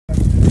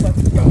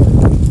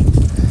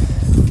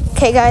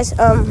Okay, guys.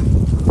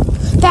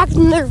 Back to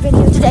another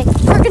video today.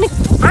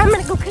 I'm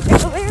gonna go catch a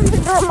Galarian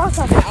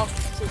Darumaka,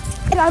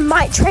 and I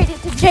might trade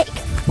it to Jake.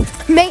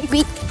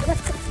 Maybe.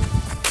 Let's go.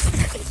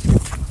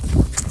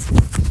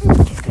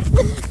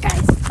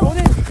 Guys,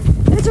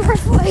 it's a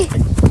right way.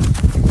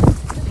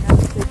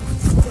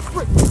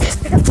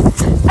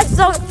 I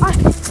saw it.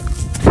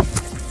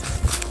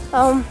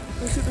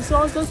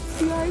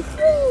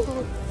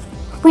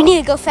 We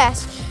need to go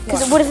fast,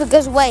 because what if it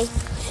goes away?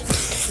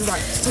 Right,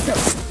 let's go.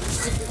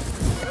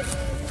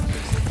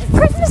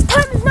 Christmas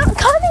time is not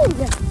coming!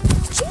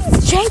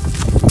 Jeez, Jake!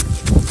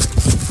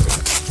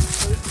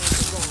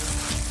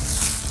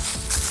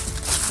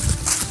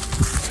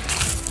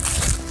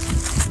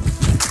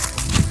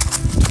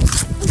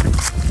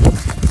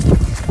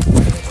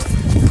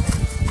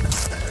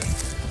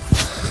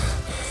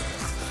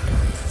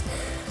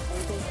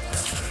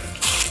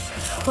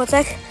 One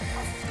sec.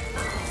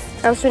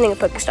 I'm spinning a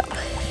Pokestop.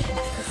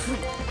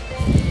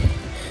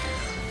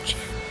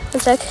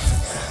 One sec.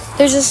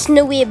 There's a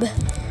snow web.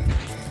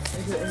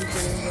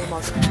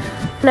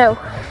 No.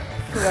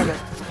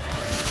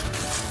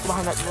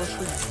 Behind that little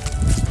tree.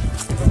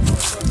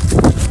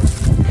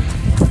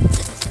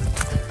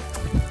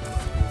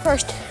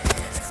 First.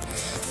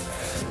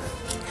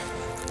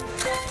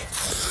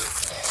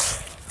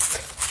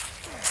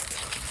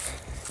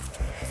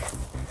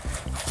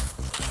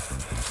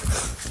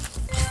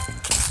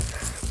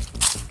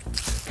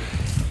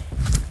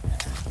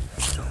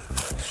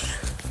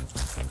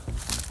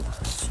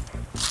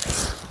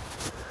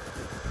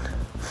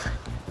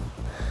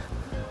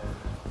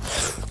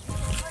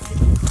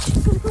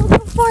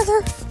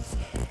 Farther.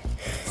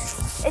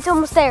 It's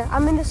almost there.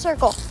 I'm in the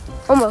circle.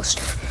 Almost.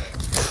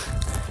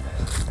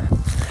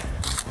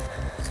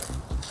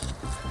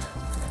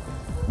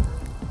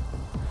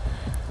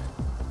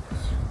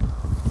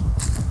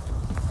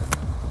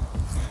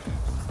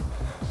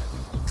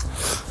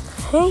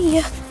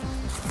 Hey.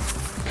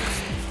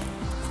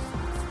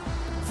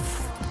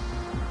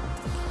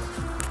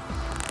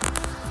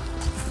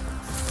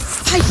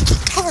 Hi,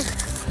 car.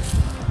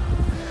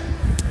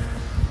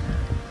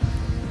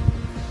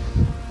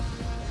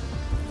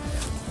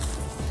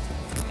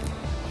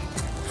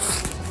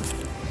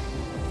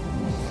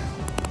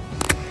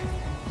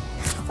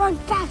 Run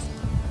fast,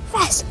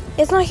 fast.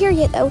 It's not here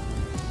yet, though.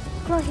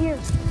 It's not here.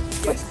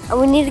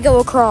 Oh, we need to go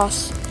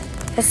across.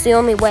 That's the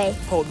only way.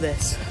 Hold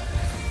this.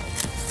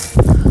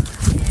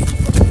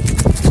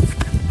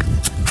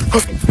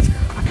 Okay.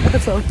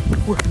 That's all.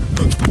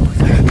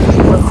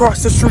 We're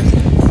across the street.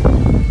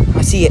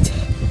 I see it.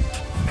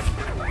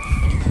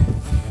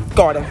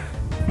 Got him.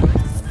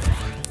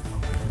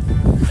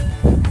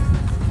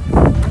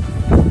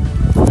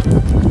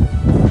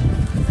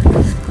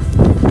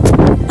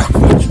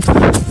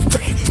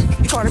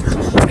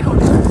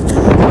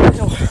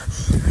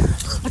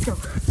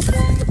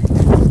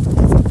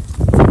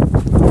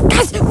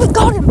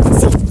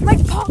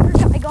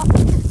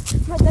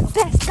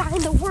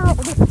 In the world,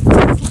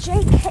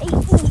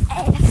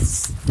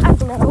 JKES. I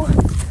don't know.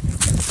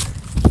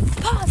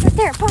 Pause right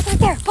there. Pause right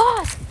there.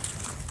 Pause.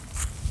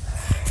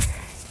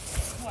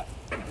 What?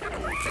 I'm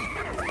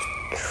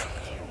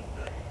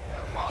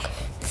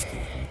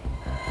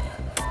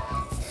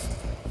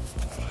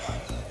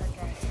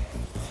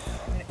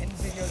gonna end the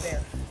video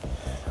there.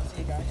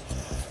 See you guys.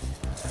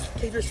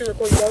 Keep your stream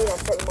recording going. I'm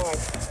starting mine.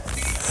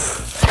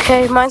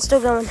 Okay, mine's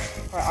still going.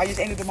 Alright, I just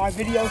ended my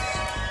video.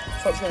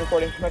 Start screen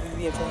recording. Might be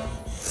the intro.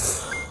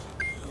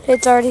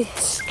 It's already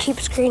keep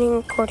screening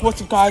recording.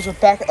 What's up, guys? We're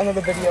back at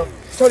another video.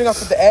 Starting off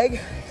with the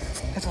egg.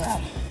 That's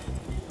loud.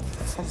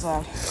 That's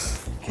loud.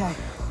 Okay.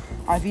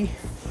 Ivy,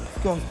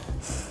 good.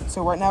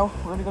 So right now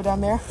we're gonna go down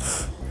there.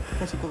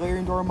 Catch a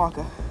Galarian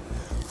Darumaka.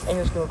 And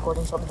you're screen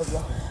recording. Start the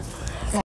video.